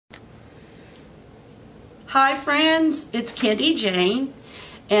Hi friends, it's Kendy Jane,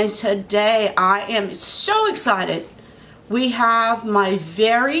 and today I am so excited. We have my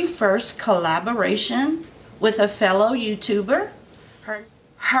very first collaboration with a fellow YouTuber.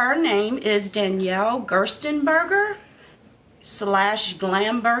 Her name is Danielle Gerstenberger /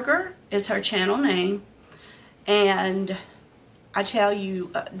 GLAMBURGER is her channel name. And I tell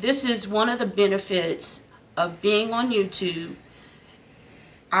you, this is one of the benefits of being on YouTube.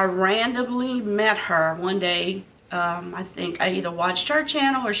 I randomly met her one day. I think I either watched her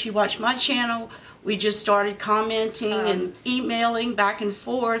channel or she watched my channel. We just started commenting and emailing back and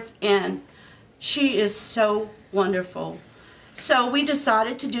forth, and she is so wonderful. So we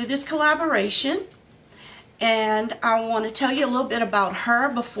decided to do this collaboration, and I want to tell you a little bit about her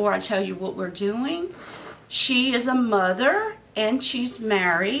before I tell you what we're doing. She is a mother and she's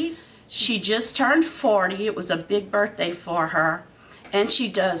married. She just turned 40. It was a big birthday for her. And she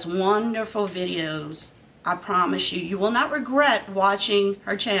does wonderful videos. I promise you, you will not regret watching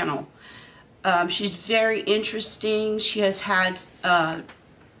her channel. She's very interesting. She has had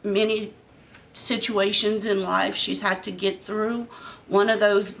many situations in life she's had to get through. One of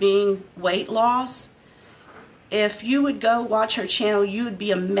those being weight loss. If you would go watch her channel, you would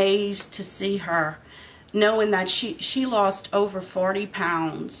be amazed to see her, knowing that she lost over 40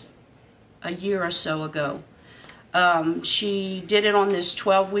 pounds a year or so ago. She did it on this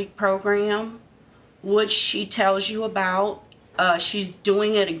 12-week program, which she tells you about. She's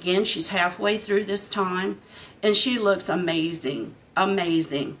doing it again. She's halfway through this time, and she looks amazing,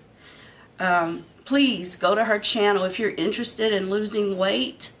 amazing. Please go to her channel if you're interested in losing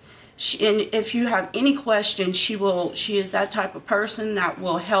weight. And if you have any questions, she is that type of person that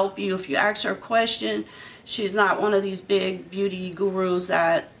will help you. If you ask her a question, she's not one of these big beauty gurus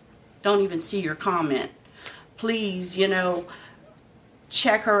that don't even see your comment. Please,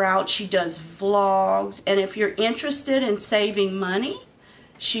 check her out. She does vlogs, and if you're interested in saving money,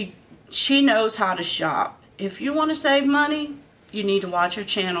 she knows how to shop. If you want to save money, you need to watch her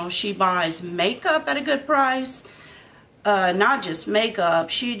channel. She buys makeup at a good price. Not just makeup.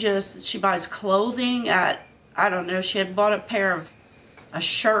 She buys clothing at, I don't know, she had bought a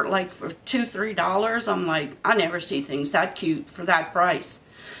shirt like for $2, $3. I'm like, I never see things that cute for that price.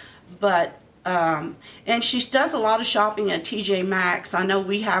 But and she does a lot of shopping at TJ Maxx. I know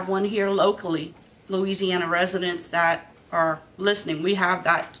we have one here locally, Louisiana residents that are listening. We have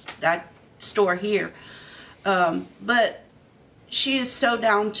that store here. But she is so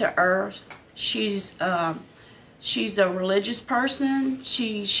down to earth. She's a religious person.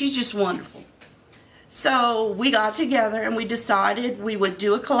 She's just wonderful. So we got together and we decided we would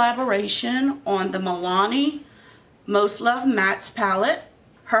do a collaboration on the Milani Most Loved Mattes palette.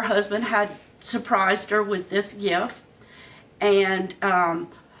 Her husband had surprised her with this gift, and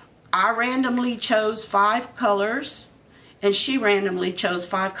I randomly chose 5 colors, and she randomly chose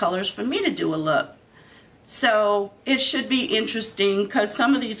 5 colors for me to do a look. So it should be interesting because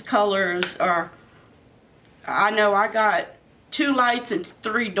some of these colors are, I know I got 2 lights and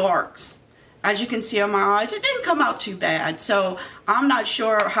 3 darks. As you can see on my eyes, it didn't come out too bad. So I'm not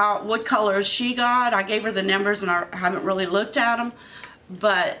sure what colors she got. I gave her the numbers and I haven't really looked at them,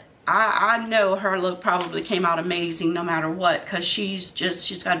 but I know her look probably came out amazing no matter what, because she's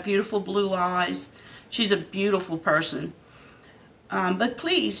got beautiful blue eyes. She's a beautiful person. But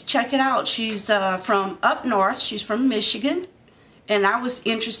please check it out. She's from up north. She's from Michigan, and that was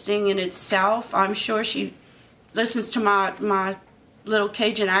interesting in itself. I'm sure she listens to my little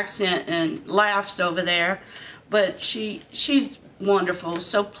Cajun accent and laughs over there, but she's wonderful.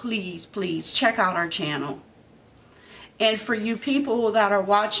 So please check out our channel. And for you people that are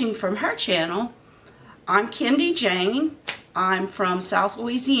watching from her channel, I'm Kendy Jane. I'm from South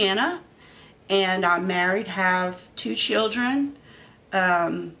Louisiana, and I'm married, have 2 children.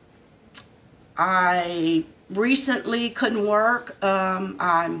 I recently couldn't work.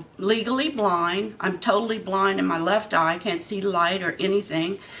 I'm legally blind. I'm totally blind in my left eye. I can't see light or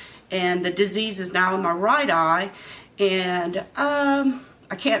anything. And the disease is now in my right eye. And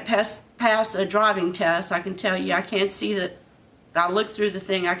I can't pass a driving test. I can tell you, I can't see I looked through the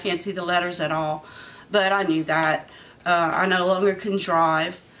thing, I can't see the letters at all. But I knew that. I no longer can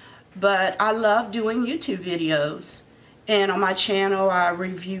drive. But I love doing YouTube videos. And on my channel, I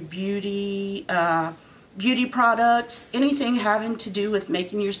review beauty products, anything having to do with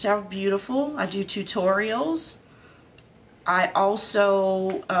making yourself beautiful. I do tutorials. I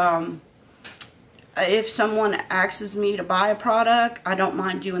also, if someone asks me to buy a product, I don't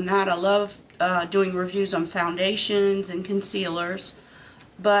mind doing that. I love doing reviews on foundations and concealers.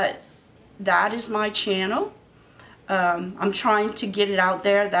 But that is my channel. I'm trying to get it out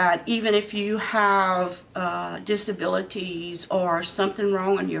there that even if you have disabilities or something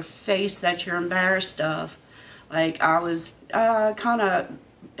wrong on your face that you're embarrassed of, like I was kind of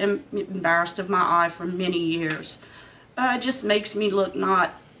embarrassed of my eye for many years. It just makes me look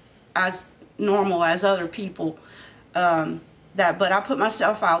not as normal as other people. But I put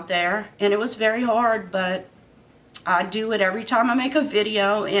myself out there, and it was very hard, but I do it every time I make a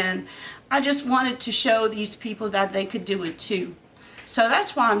video, and I just wanted to show these people that they could do it too. So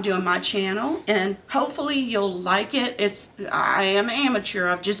that's why I'm doing my channel, and hopefully you'll like it. I am an amateur.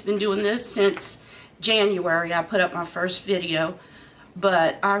 I've just been doing this since January. I put up my first video,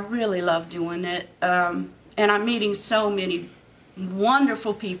 but I really love doing it. And I'm meeting so many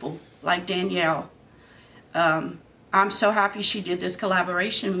wonderful people like Danielle. I'm so happy she did this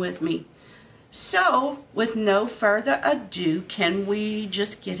collaboration with me. So, with no further ado, can we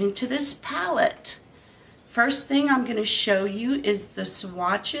just get into this palette? First thing I'm going to show you is the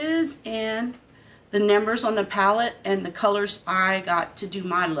swatches and the numbers on the palette and the colors I got to do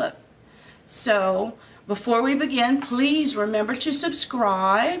my look. So, before we begin, please remember to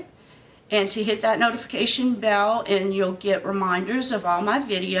subscribe and to hit that notification bell, and you'll get reminders of all my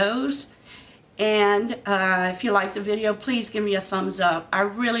videos. And if you like the video, please give me a thumbs up. I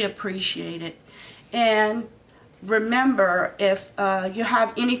really appreciate it. And remember, if you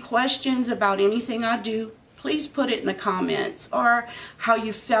have any questions about anything I do, please put it in the comments, or how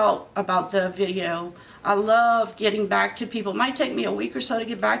you felt about the video. I love getting back to people. It might take me a week or so to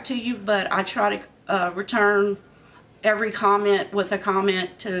get back to you, but I try to return every comment with a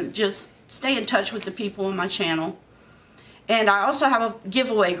comment to just stay in touch with the people on my channel. And I also have a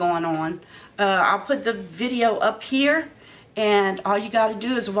giveaway going on. I'll put the video up here, and all you got to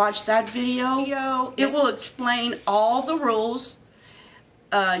do is watch that video. It will explain all the rules.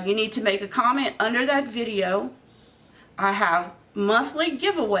 You need to make a comment under that video. I have monthly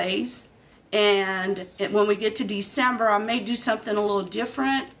giveaways, and when we get to December, I may do something a little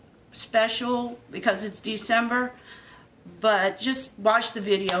different, special, because it's December. But just watch the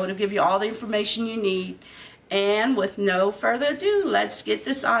video. It'll give you all the information you need. And with no further ado, let's get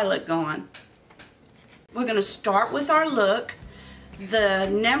this eye look going. We're going to start with our look. The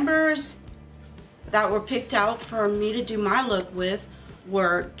numbers that were picked out for me to do my look with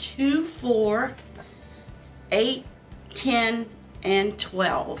were 2, 4, 8, 10, and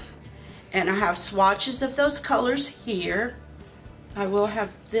 12. And I have swatches of those colors here. I will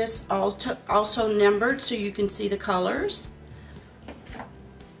have this also numbered so you can see the colors.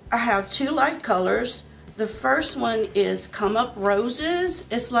 I have 2 light colors. The first one is Come Up Roses.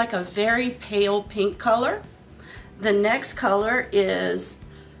 It's like a very pale pink color. The next color is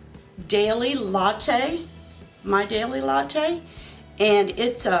Daily Latte, My Daily Latte, and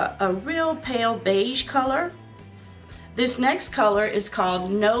it's a real pale beige color. This next color is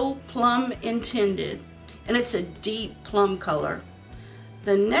called No Plum Intended, and it's a deep plum color.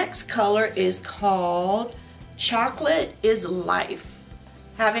 The next color is called Chocolate is Life.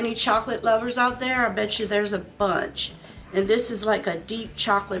 Have any chocolate lovers out there? I bet you there's a bunch. And this is like a deep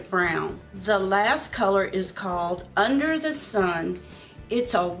chocolate brown. The last color is called Under the Sun.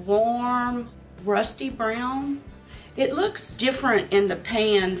 It's a warm, rusty brown. It looks different in the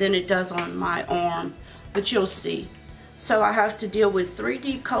pan than it does on my arm, but you'll see. So I have to deal with 3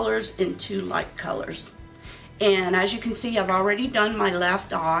 deep colors and 2 light colors. And as you can see, I've already done my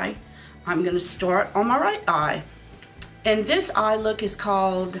left eye. I'm going to start on my right eye. And this eye look is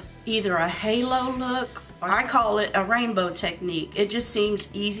called either a halo look, or I call it a rainbow technique. It just seems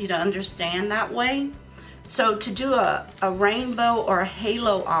easy to understand that way. So to do a rainbow or a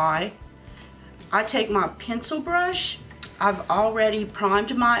halo eye, I take my pencil brush. I've already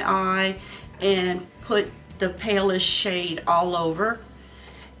primed my eye and put the palest shade all over.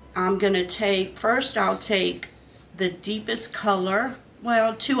 I'm going to take, first I'll take the deepest color.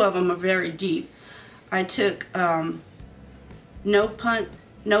 Well, 2 of them are very deep. I took No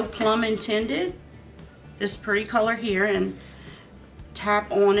Plum Intended, this pretty color here, and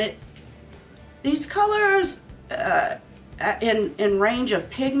tap on it. These colors in range of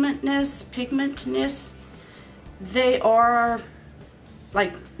pigmentness, they are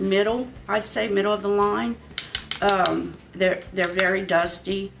like middle, I'd say middle of the line. They're very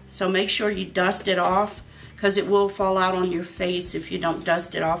dusty, so make sure you dust it off, because it will fall out on your face if you don't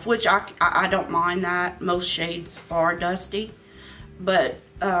dust it off, which I don't mind that. Most shades are dusty. But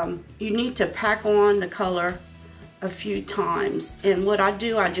you need to pack on the color a few times. And what I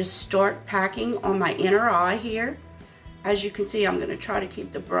do, I just start packing on my inner eye here. As you can see, I'm going to try to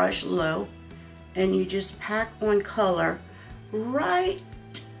keep the brush low. And you just pack on color right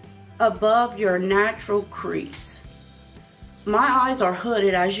above your natural crease. my eyes are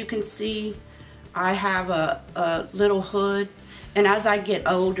hooded. As you can see, I have a little hood, and as I get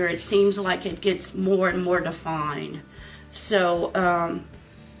older, it seems like it gets more and more defined. So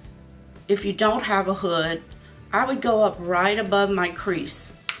if you don't have a hood, I would go up right above my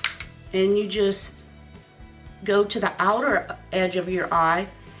crease, and you just go to the outer edge of your eye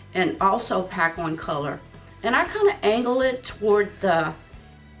and also pack on color. And I kind of angle it toward the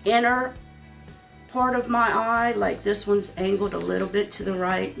inner part of my eye, like this one's angled a little bit to the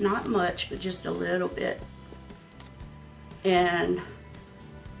right, not much, but just a little bit. And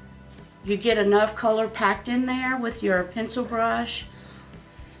you get enough color packed in there with your pencil brush,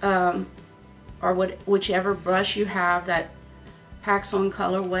 or whichever brush you have that packs on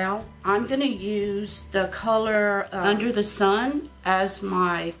color well. I'm gonna use the color Under the Sun as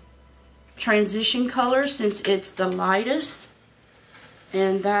my transition color since it's the lightest,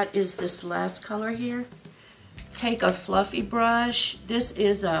 and that is this last color here. Take a fluffy brush. This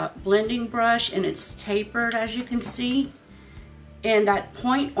is a blending brush and it's tapered, as you can see, and that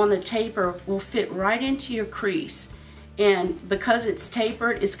point on the taper will fit right into your crease, and because it's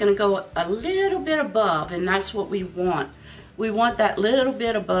tapered, it's going to go a little bit above, and that's what we want. We want that little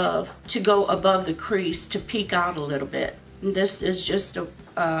bit above to go above the crease to peek out a little bit. And this is just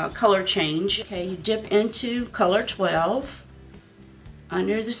a color change. Okay, you dip into color 12,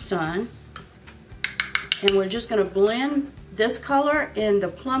 Under the Sun, and we're just going to blend this color and the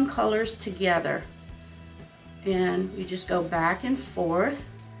plum colors together, and you just go back and forth.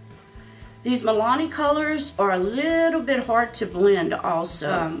 These Milani colors are a little bit hard to blend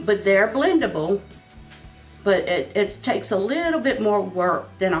also, but they're blendable, but it takes a little bit more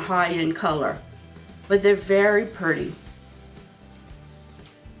work than a high-end color, but they're very pretty.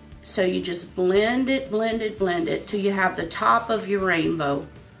 So you just blend it, blend it, blend it till you have the top of your rainbow.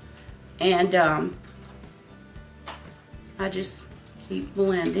 And I just keep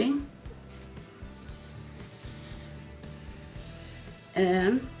blending.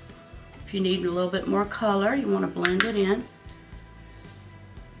 And if you need a little bit more color, you want to blend it in.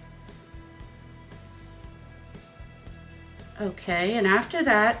 Okay, and after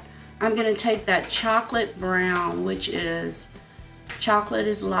that, I'm going to take that chocolate brown, which is Chocolate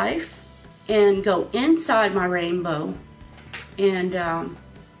is Life, and go inside my rainbow and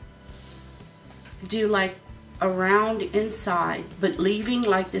do like around inside, but leaving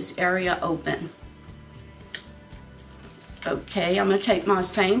like this area open. Okay, I'm going to take my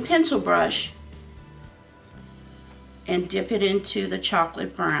same pencil brush and dip it into the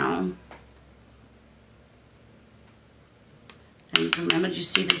chocolate brown. And remember, you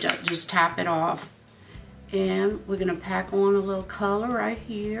see the just tap it off. And we're going to pack on a little color right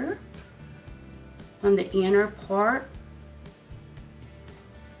here on the inner part.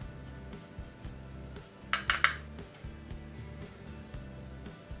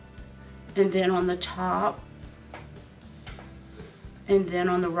 And then on the top. And then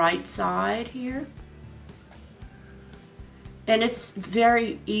on the right side here. And it's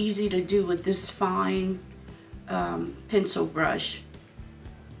very easy to do with this fine pencil brush.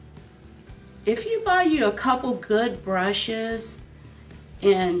 If you buy you a couple good brushes,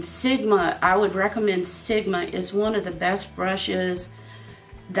 and Sigma, I would recommend Sigma is one of the best brushes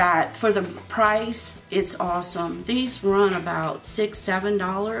that for the price, it's awesome. These run about $6,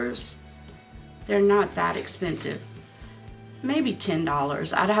 $7. They're not that expensive. Maybe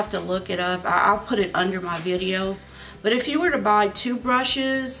 $10. I'd have to look it up. I'll put it under my video. But if you were to buy two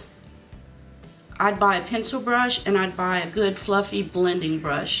brushes, I'd buy a pencil brush and I'd buy a good fluffy blending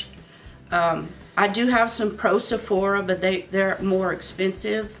brush. I do have some Pro Sephora, but they're more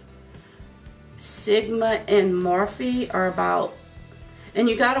expensive. Sigma and Morphe are about, and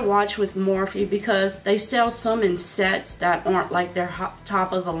you got to watch with Morphe because they sell some in sets that aren't like their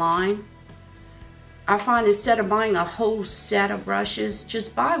top of the line. I find instead of buying a whole set of brushes,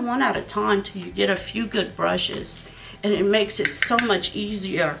 just buy one at a time till you get a few good brushes, and it makes it so much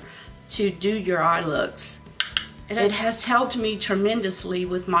easier to do your eye looks. It has helped me tremendously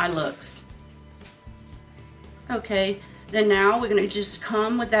with my looks. Okay, then now we're going to just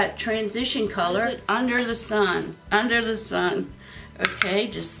come with that transition color, Under the Sun, Under the Sun. Okay,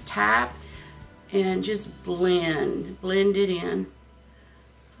 just tap and just blend it in.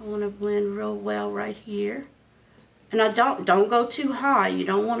 I want to blend real well right here. And I don't go too high. You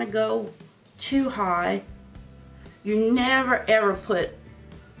don't want to go too high. You never ever put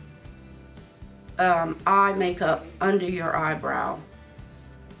eye makeup under your eyebrow.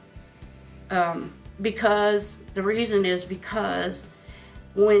 Because the reason is because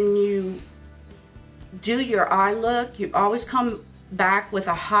when you do your eye look, you always come back with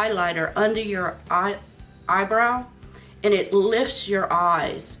a highlighter under your eyebrow, and it lifts your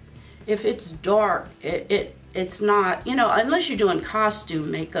eyes. If it's dark, it's not, you know, unless you're doing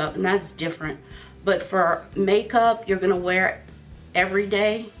costume makeup, and that's different. But for makeup you're gonna wear every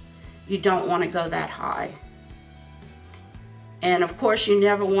day, you don't want to go that high. And of course you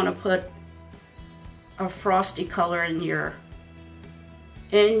never want to put a frosty color in your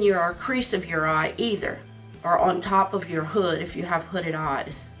crease of your eye either, or on top of your hood if you have hooded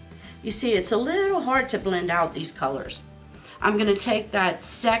eyes. You see, it's a little hard to blend out these colors. I'm going to take that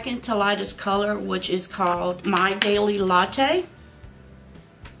second to lightest color, which is called My Daily Latte,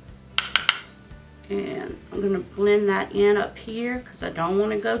 and I'm going to blend that in up here because I don't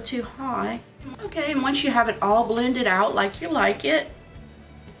want to go too high. Okay, and once you have it all blended out like you like it,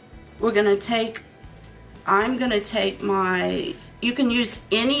 we're going to take, I'm going to take my, you can use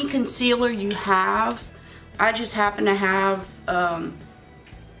any concealer you have. I just happen to have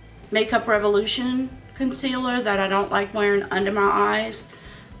Makeup Revolution concealer that I don't like wearing under my eyes,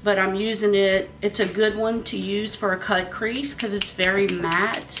 but I'm using it. It's a good one to use for a cut crease because it's very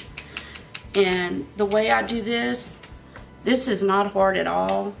matte. And the way I do this is not hard at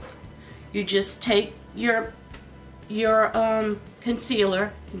all. You just take your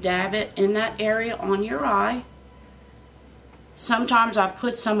concealer, dab it in that area on your eye. Sometimes I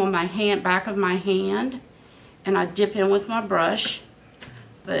put some on my hand, back of my hand, and I dip in with my brush.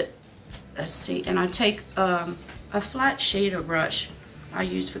 But let's see, and I take a flat shader brush I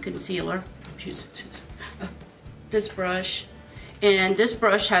use for concealer. I'm using this brush, and this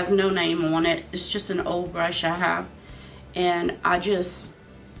brush has no name on it. It's just an old brush I have, and I just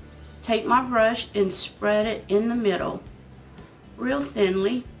take my brush and spread it in the middle real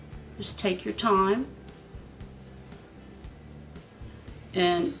thinly. Just take your time,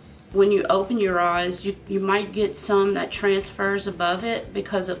 and when you open your eyes, you might get some that transfers above it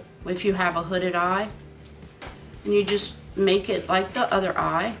because of if you have a hooded eye, and you just make it like the other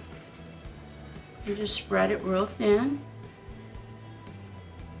eye and just spread it real thin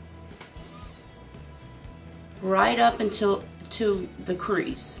right up until to the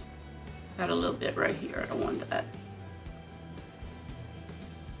crease. Got a little bit right here, I don't want that.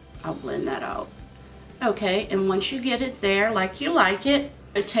 I'll blend that out. Okay, and once you get it there like you like it,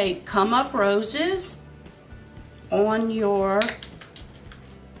 take Come Up Roses on your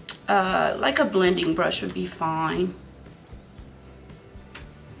like a blending brush would be fine.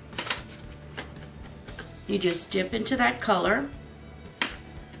 You just dip into that color.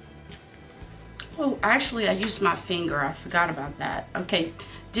 Oh, actually I used my finger, I forgot about that. Okay,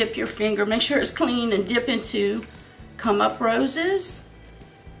 dip your finger, make sure it's clean, and dip into Come Up Roses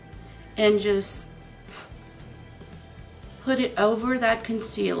and just put it over that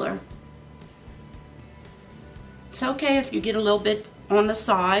concealer. It's okay if you get a little bit on the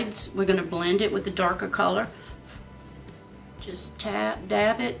sides. We're going to blend it with the darker color. Just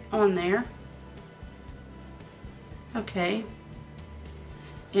dab it on there. Okay.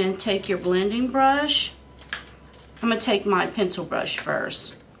 And take your blending brush. I'm going to take my pencil brush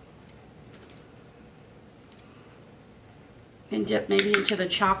first. And dip maybe into the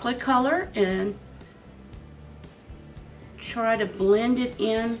chocolate color and try to blend it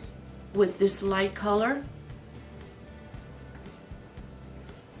in with this light color.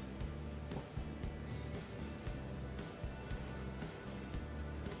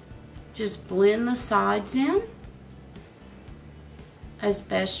 Just blend the sides in as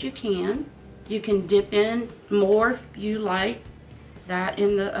best you can. You can dip in more if you like that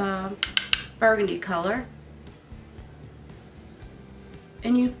in the burgundy color.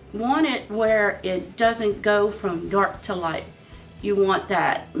 And you want it where it doesn't go from dark to light. You want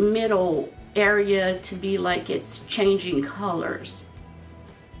that middle area to be like it's changing colors.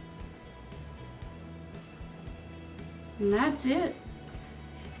 And that's it.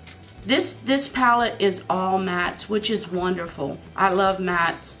 This palette is all mattes, which is wonderful. I love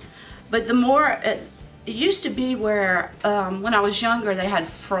mattes. But the more, it used to be where when I was younger they had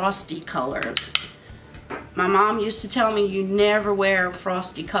frosty colors. My mom used to tell me you never wear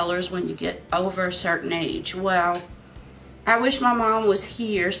frosty colors when you get over a certain age. Well, I wish my mom was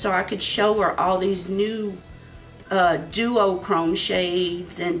here so I could show her all these new duochrome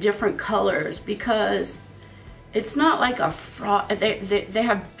shades and different colors, because it's not like a they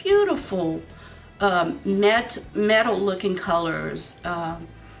have beautiful metal looking colors.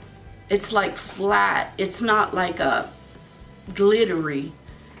 It's like flat. It's not like a glittery.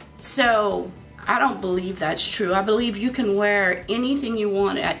 So I don't believe that's true. I believe you can wear anything you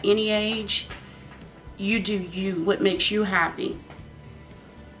want at any age. You do you, what makes you happy.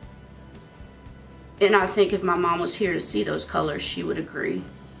 And I think if my mom was here to see those colors, she would agree.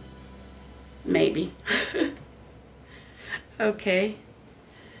 Maybe. Okay.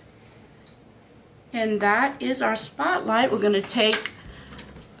 And that is our spotlight. We're going to take,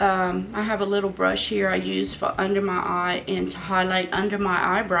 I have a little brush here I use for under my eye and to highlight under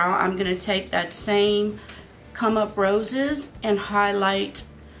my eyebrow. I'm going to take that same Come Up Roses and highlight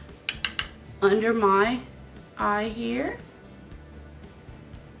under my eye here.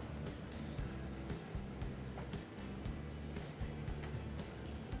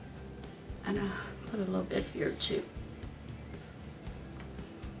 And I'll put a little bit here too.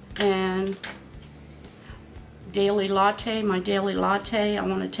 And Daily Latte, my Daily Latte, I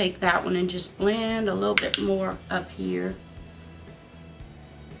want to take that one and just blend a little bit more up here.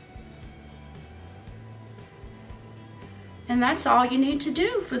 And that's all you need to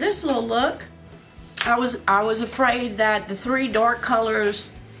do for this little look. I was afraid that the 3 dark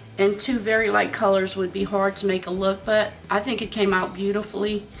colors and 2 very light colors would be hard to make a look, but I think it came out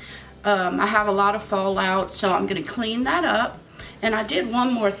beautifully. I have a lot of fallout, so I'm going to clean that up. And I did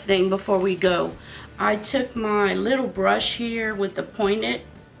one more thing before we go. I took my little brush here with the pointed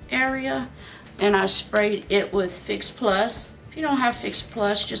area and I sprayed it with Fix Plus. If you don't have Fix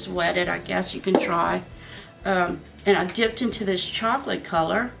Plus, just wet it, I guess you can try. And I dipped into this chocolate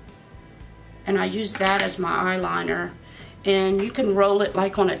color and I used that as my eyeliner. And you can roll it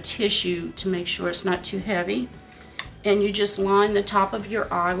like on a tissue to make sure it's not too heavy. And you just line the top of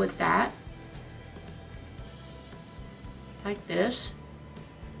your eye with that, like this.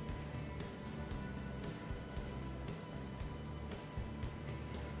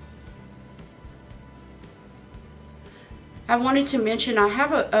 I wanted to mention I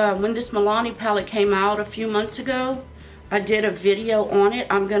have a, when this Milani palette came out a few months ago, I did a video on it.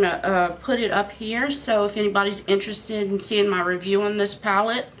 I'm going to put it up here, so if anybody's interested in seeing my review on this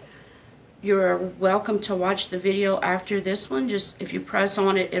palette, you're welcome to watch the video after this one. Just if you press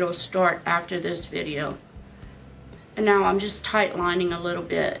on it, it'll start after this video. And now I'm just tight lining a little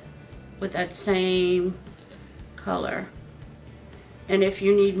bit with that same color. And if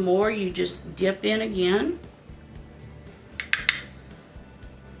you need more, you just dip in again.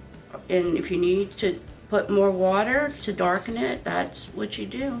 And if you need to put more water to darken it, that's what you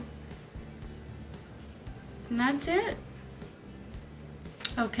do. And that's it.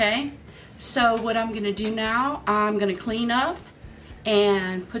 Okay, so what I'm going to do now, I'm going to clean up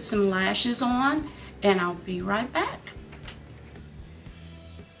and put some lashes on, and I'll be right back.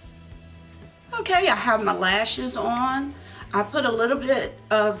 Okay, I have my lashes on. I put a little bit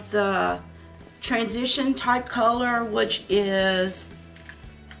of the transition type color, which is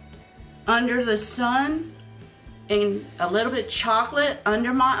Under the Sun, and a little bit chocolate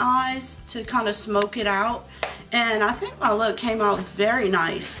under my eyes to kind of smoke it out. And I think my look came out very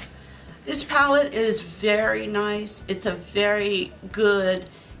nice. This palette is very nice. It's a very good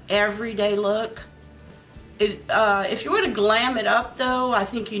everyday look. If you were to glam it up though, I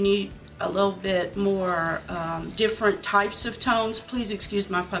think you need a little bit more different types of tones. Please excuse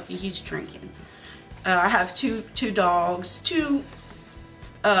my puppy, he's drinking. I have two dogs, two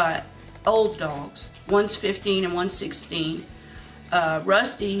old dogs. One's 15 and one's 16.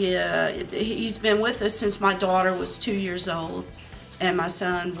 Rusty, he's been with us since my daughter was 2 years old and my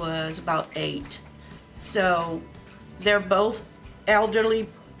son was about 8. So they're both elderly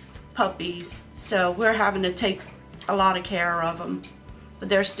puppies, so we're having to take a lot of care of them, but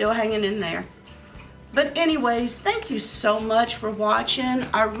they're still hanging in there. But anyways, thank you so much for watching.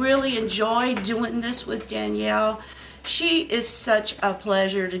 I really enjoyed doing this with Danielle. She is such a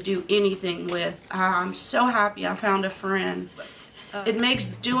pleasure to do anything with. I'm so happy I found a friend. It makes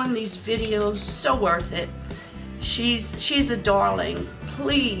doing these videos so worth it. She's a darling.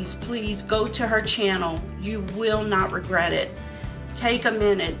 Please, please go to her channel. You will not regret it. Take a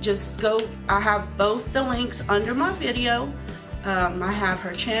minute, just go. I have both the links under my video. I have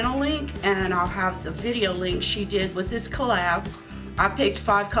her channel link and I'll have the video link she did with this collab. I picked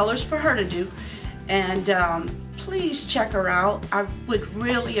 5 colors for her to do, and please check her out. I would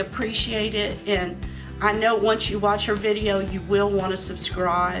really appreciate it, and I know once you watch her video you will want to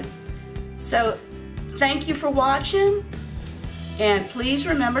subscribe. So thank you for watching, and please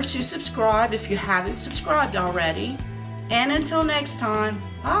remember to subscribe if you haven't subscribed already. And until next time,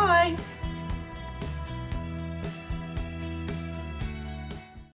 bye!